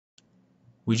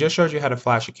We just showed you how to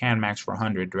flash a CanMax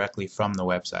 400 directly from the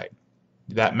website.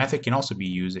 That method can also be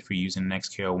used if you're using an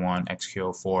XK01,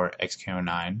 XK04,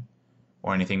 XK09,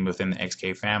 or anything within the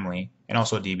XK family, and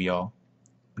also DBL.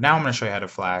 But now I'm going to show you how to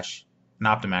flash an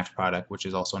Optimax product, which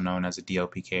is also known as a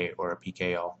DLPK or a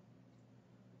PKL.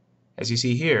 As you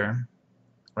see here,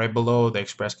 right below the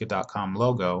Xpresskit.com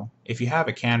logo, if you have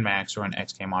a CanMax or an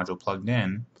XK module plugged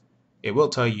in, it will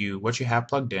tell you what you have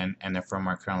plugged in and the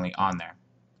firmware currently on there.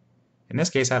 In this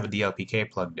case, I have a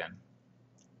DLPK plugged in.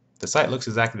 The site looks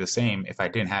exactly the same if I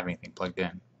didn't have anything plugged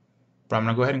in. But I'm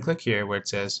going to go ahead and click here where it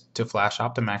says to flash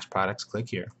Optimax products, click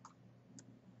here.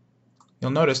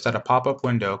 You'll notice that a pop-up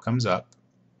window comes up,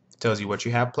 tells you what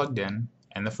you have plugged in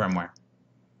and the firmware.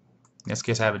 In this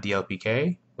case I have a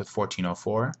DLPK with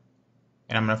 1404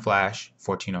 and I'm going to flash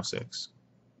 1406.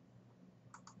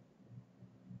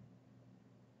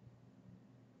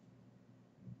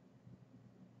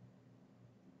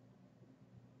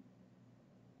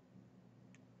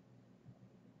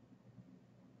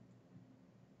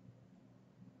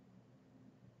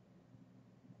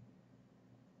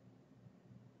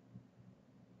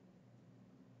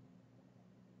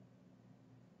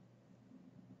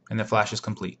 And the flash is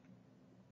complete.